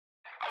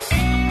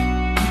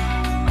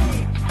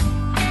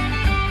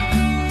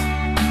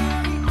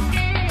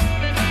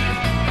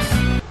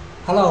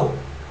Hello,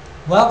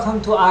 welcome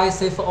to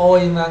isafe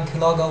all-in-one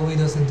keylogger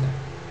video center,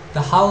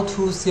 the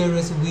how-to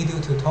series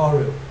video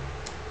tutorial.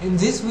 In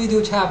this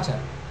video chapter,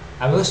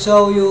 I will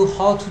show you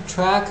how to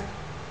track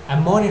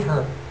and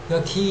monitor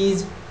your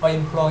keys or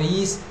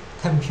employees'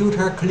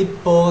 computer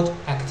clipboard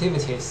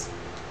activities.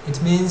 It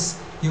means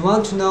you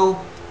want to know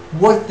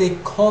what they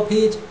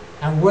copied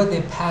and what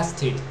they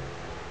pasted.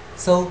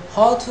 So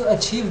how to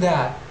achieve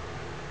that?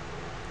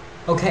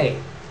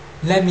 Okay,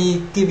 let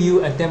me give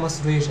you a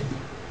demonstration.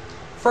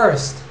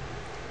 First,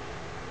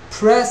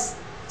 press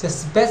the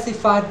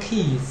specified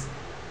keys.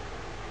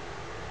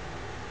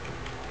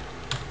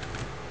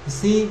 You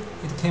see,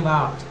 it came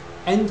out.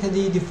 Enter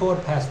the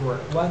default password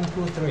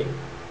 123.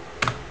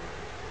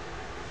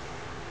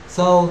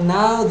 So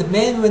now the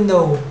main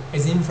window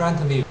is in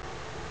front of you.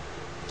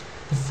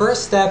 The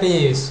first step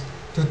is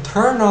to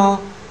turn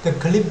on the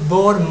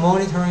clipboard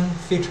monitoring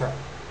feature.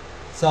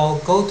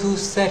 So go to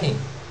Setting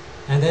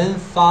and then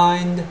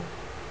find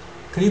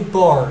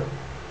Clipboard.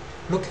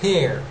 Look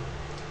here,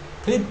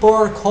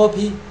 clipboard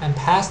copy and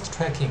paste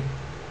tracking,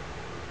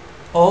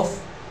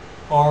 off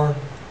or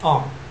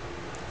on.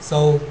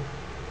 So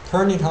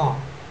turn it on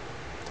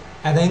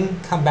and then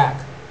come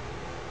back.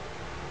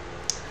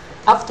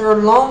 After a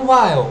long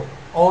while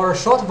or a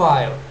short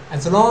while,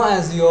 as long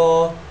as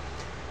your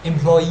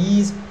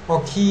employees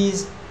or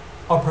keys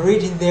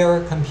operating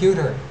their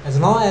computer, as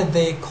long as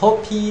they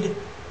copied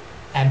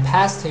and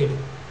pasted,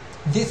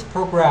 this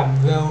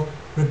program will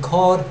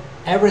record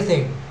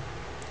everything.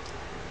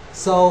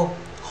 So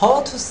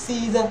how to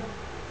see the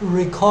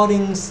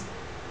recordings?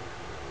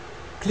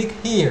 Click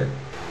here.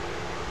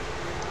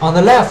 On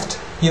the left,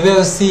 you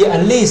will see a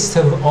list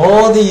of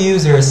all the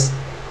users,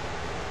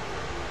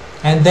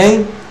 and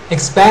then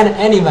expand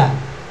anyone.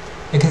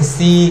 You can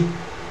see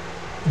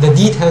the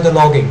detailed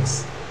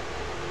logins.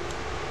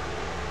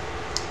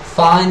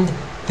 Find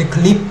the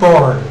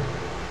clipboard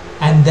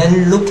and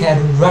then look at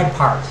the right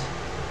part.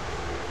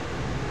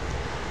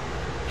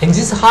 In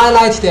this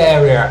highlighted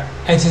area,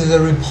 it is the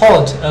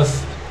report of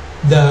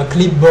the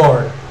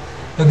clipboard.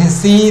 You can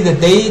see the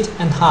date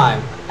and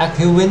time,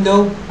 active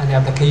window and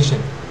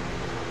application.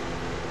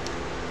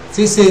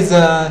 This is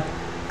a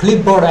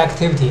clipboard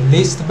activity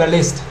list by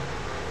list.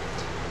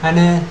 And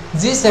in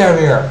this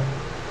area,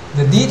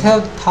 the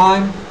detailed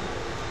time,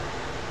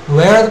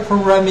 where the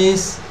program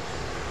is,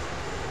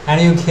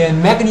 and you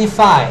can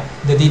magnify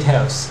the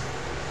details.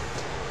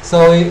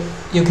 So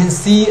you can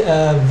see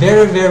a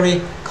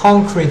very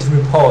concrete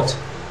report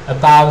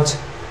about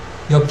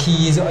your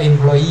keys or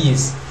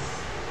employees,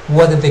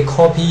 what they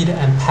copied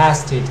and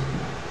pasted.